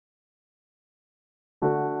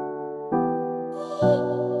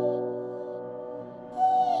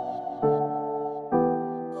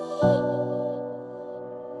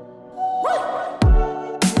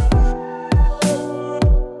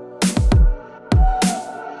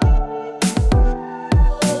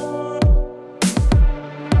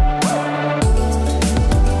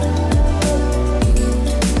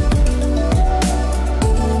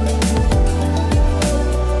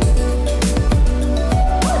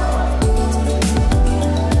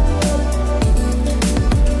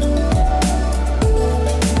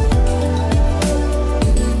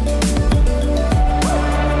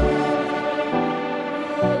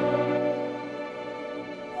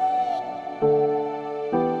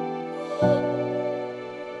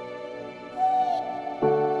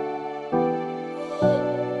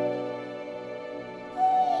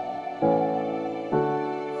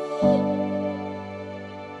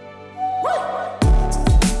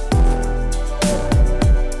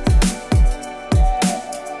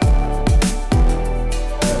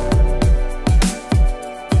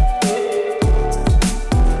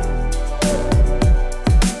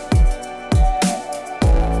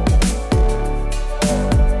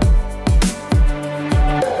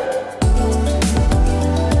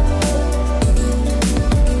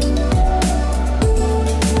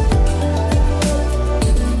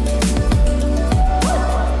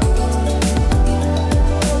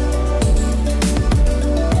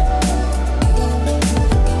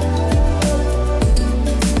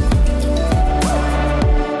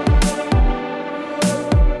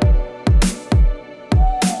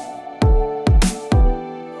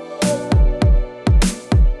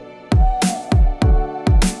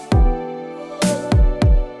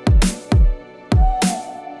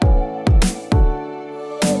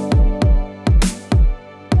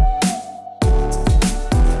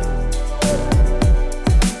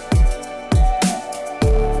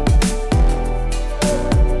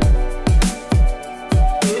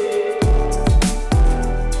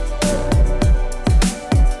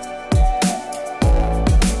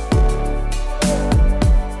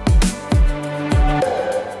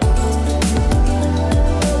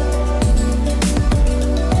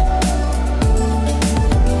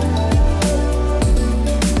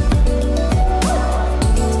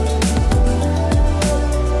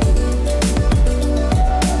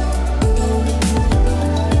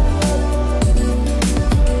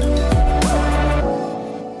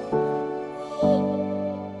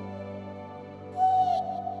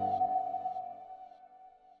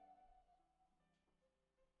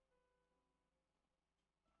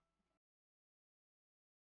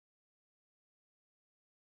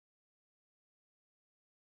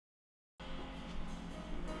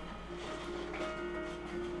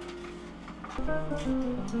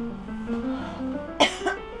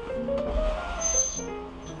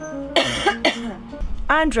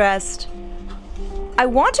I'm dressed. I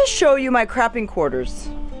want to show you my crapping quarters.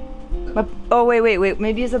 Oh wait,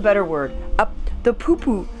 maybe it's a better word. The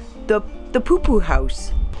poo-poo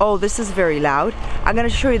house. Oh, this is very loud. I'm gonna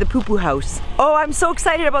show you the poo-poo house. Oh, I'm so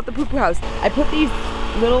excited about the poo-poo house. I put these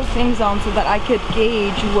little things on so that I could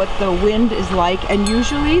gauge what the wind is like, and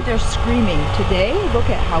usually they're screaming. Today, look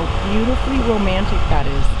at how beautifully romantic that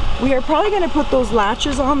is. We are probably gonna put those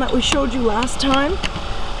latches on that we showed you last time.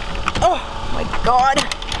 Oh my God.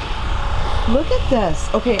 Look at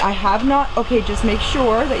this. Okay, I have not, okay, just make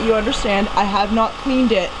sure that you understand, I have not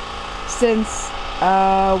cleaned it since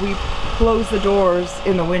we closed the doors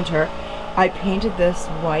in the winter. I painted this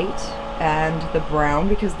white and the brown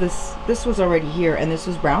because this was already here and this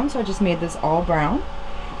was brown, so I just made this all brown.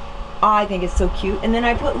 I think it's so cute. And then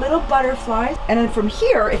I put little butterflies, and then from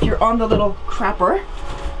here, if you're on the little crapper,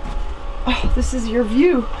 oh, this is your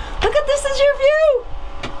view. Look at this is your view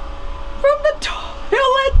from the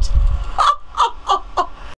toilet.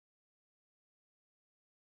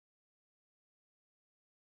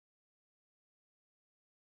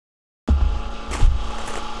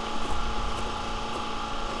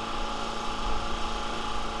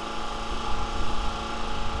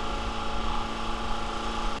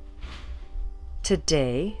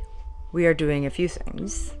 Today, we are doing a few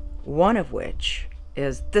things, one of which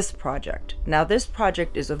is this project. Now, this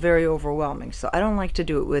project is very overwhelming, so I don't like to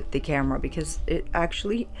do it with the camera because it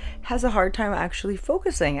actually has a hard time actually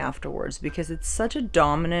focusing afterwards because it's such a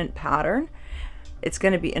dominant pattern. It's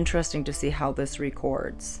going to be interesting to see how this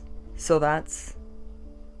records. So that's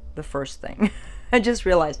the first thing. I just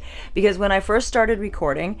realized, because when I first started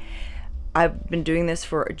recording, I've been doing this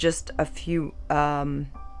for just a few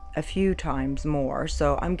times more,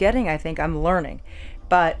 so I think I'm learning.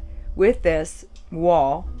 But with this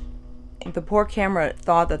wall, the poor camera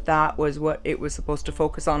thought that that was what it was supposed to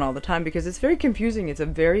focus on all the time, because it's very confusing. It's a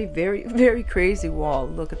very, very, very crazy wall.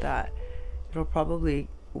 Look at that. It'll probably,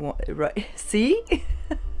 right, see?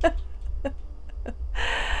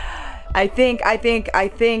 I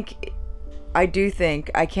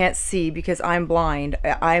can't see because I'm blind.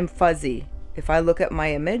 I'm fuzzy. If I look at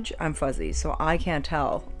my image, I'm fuzzy, so I can't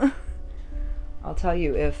tell. I'll tell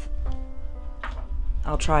you if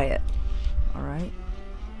I'll try it. All right.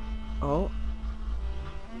 Oh,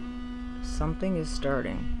 something is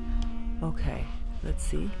starting. Okay, let's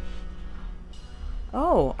see.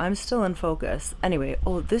 Oh, I'm still in focus. Anyway,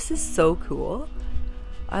 oh, this is so cool.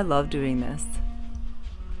 I love doing this.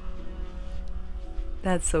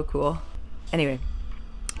 That's so cool. Anyway,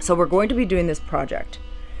 so we're going to be doing this project.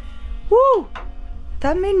 Woo!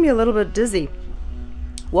 That made me a little bit dizzy.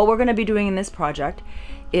 What we're going to be doing in this project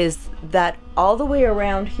is that all the way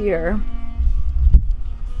around here,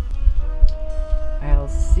 I'll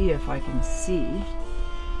see if I can see.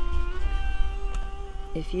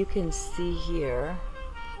 If you can see here,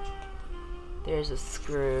 there's a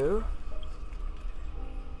screw,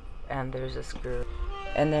 and there's a screw.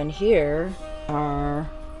 And then here are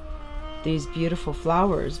these beautiful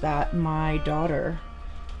flowers that my daughter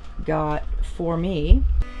got for me.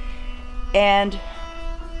 And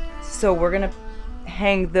so we're gonna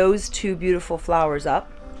hang those two beautiful flowers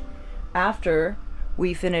up after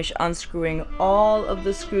we finish unscrewing all of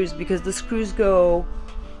the screws, because the screws go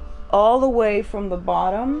all the way from the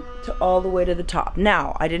bottom to all the way to the top.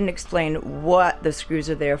 Now, I didn't explain what the screws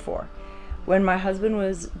are there for. When my husband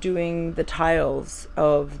was doing the tiles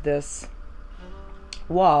of this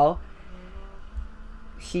wall,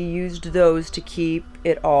 he used those to keep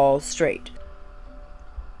it all straight.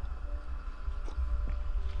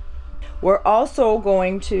 We're also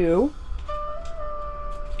going to,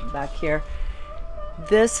 back here,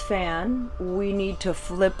 this fan we need to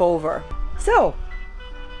flip over. So,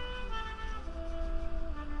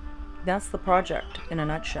 that's the project in a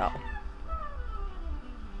nutshell.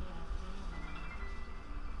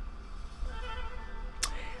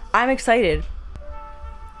 I'm excited.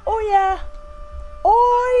 Oh yeah.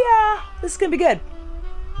 Oh yeah. This is gonna be good.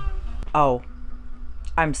 Oh,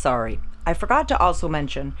 I'm sorry. I forgot to also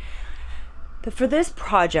mention that for this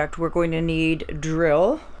project we're going to need a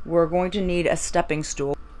drill, we're going to need a stepping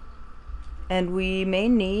stool, and we may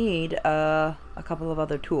need a couple of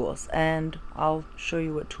other tools, and I'll show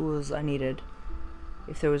you what tools I needed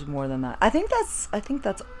if there was more than that. I think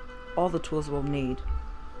that's all the tools we'll need.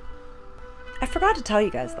 I forgot to tell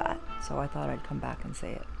you guys that, so I thought I'd come back and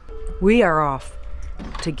say it. We are off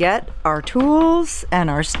to get our tools and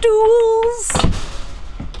our stools,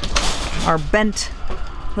 our bent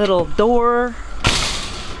little door.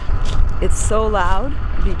 It's so loud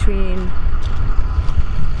between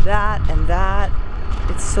that and that.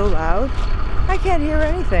 It's so loud. I can't hear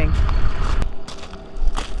anything.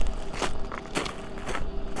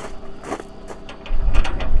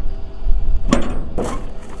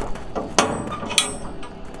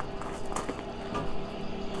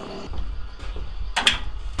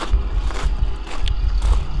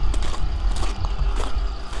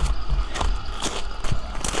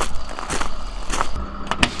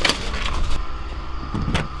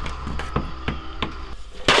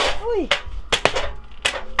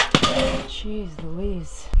 Jeez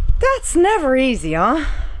Louise. That's never easy, huh?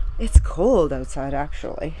 It's cold outside,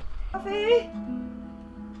 actually. Coffee?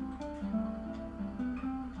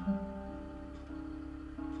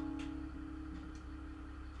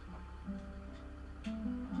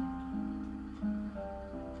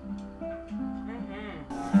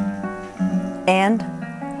 And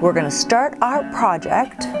we're gonna start our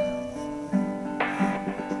project.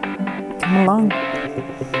 Come along.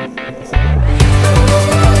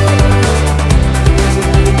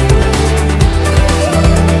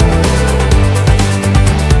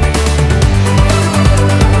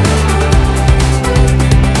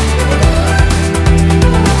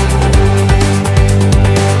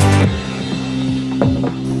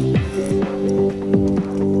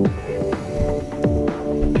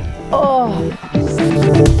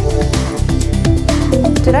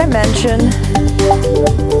 Did I mention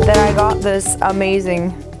that I got this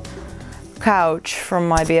amazing couch from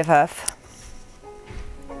my BFF?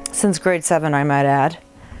 Since grade 7, I might add.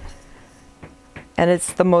 And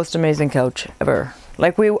it's the most amazing couch ever.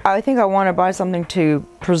 Like, I think I want to buy something to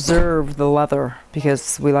preserve the leather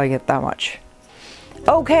because we like it that much.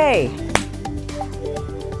 Okay.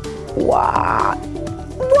 What?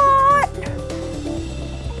 What?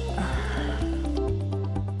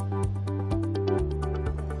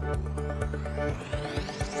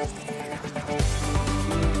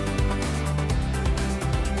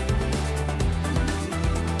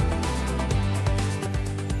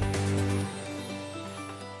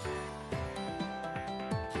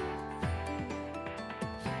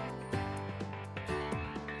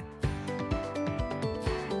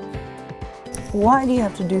 Why do you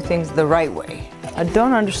have to do things the right way? I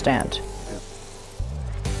don't understand.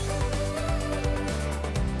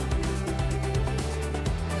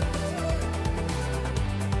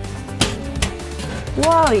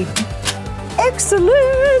 Wally,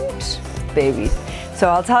 excellent, baby. So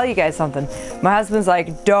I'll tell you guys something. My husband's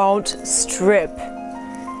like, don't strip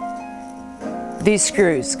these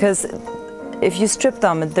screws, because if you strip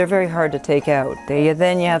them, they're very hard to take out.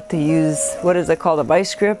 Then you have to use, what is it called, a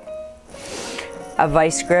vice grip? A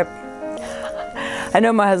vice grip. I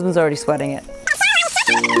know my husband's already sweating it.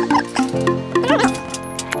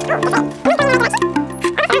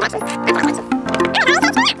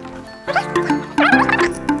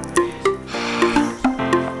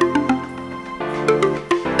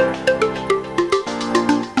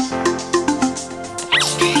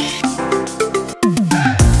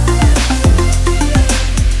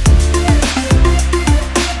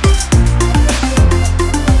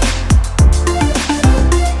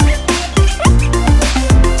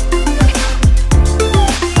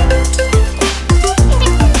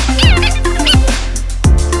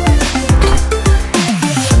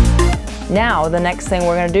 Now, the next thing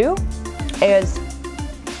we're gonna do is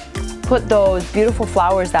put those beautiful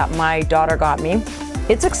flowers that my daughter got me.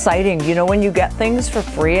 It's exciting, you know, when you get things for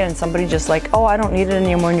free and somebody just like, oh, I don't need it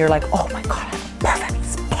anymore, and you're like, oh my God, I have a perfect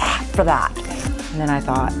spot for that. And then I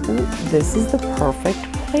thought, ooh, this is the perfect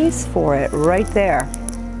place for it, right there.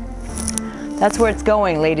 That's where it's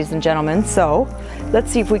going, ladies and gentlemen. So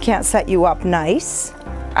let's see if we can't set you up nice.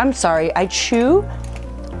 I'm sorry, I chew.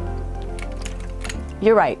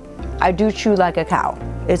 You're right. I do chew like a cow.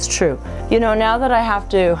 It's true. You know, now that I have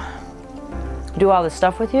to do all this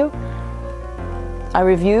stuff with you, I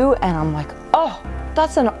review and I'm like, oh,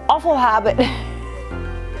 that's an awful habit.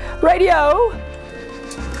 Radio.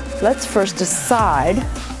 Let's first decide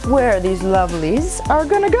where these lovelies are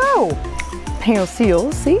gonna go. And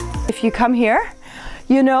you'll see, if you come here,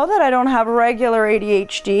 you know that I don't have regular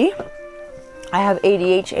ADHD. I have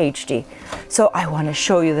ADHD. So I wanna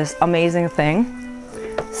show you this amazing thing.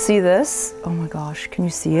 See this? Oh my gosh, can you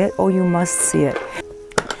see it? Oh, you must see it.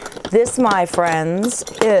 This, my friends,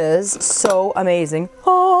 is so amazing.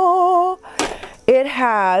 Oh, it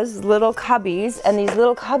has little cubbies, and these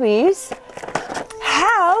little cubbies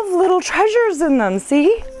have little treasures in them,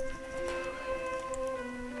 see?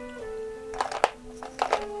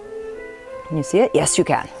 Can you see it? Yes, you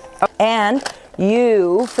can. And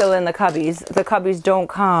you fill in the cubbies. The cubbies don't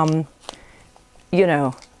come, you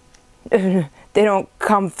know, they don't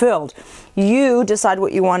come filled. You decide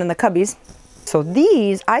what you want in the cubbies. So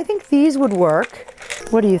these, I think these would work.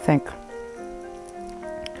 What do you think?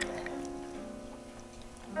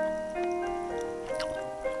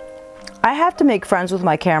 I have to make friends with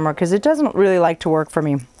my camera because it doesn't really like to work for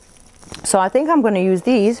me. So I think I'm going to use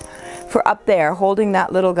these for up there, holding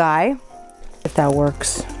that little guy. If that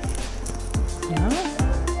works. Yeah.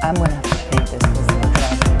 I'm going to have to paint this.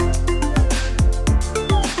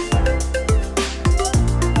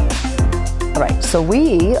 Right, so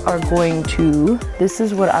we are going to, this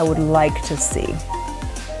is what I would like to see.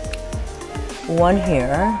 One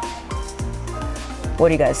here. What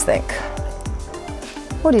do you guys think?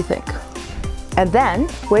 What do you think? And then,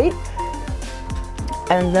 wait,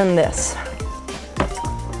 and then this.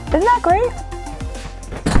 Isn't that great?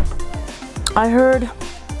 I heard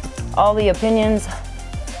all the opinions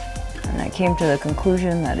and I came to the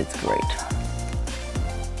conclusion that it's great.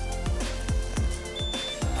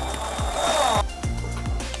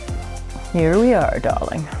 Here we are,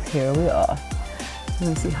 darling. Here we are. Let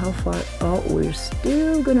me see how far. Oh, we're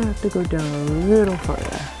still gonna have to go down a little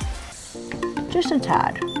further. Just a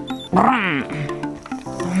tad.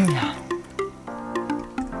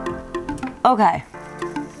 Okay.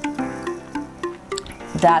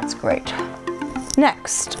 That's great.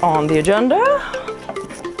 Next on the agenda.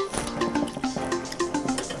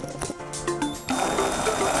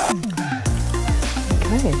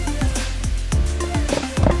 Okay.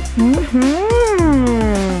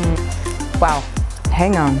 Wow,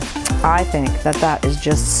 hang on. I think that that is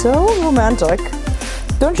just so romantic.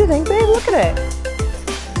 Don't you think, babe? Look at it.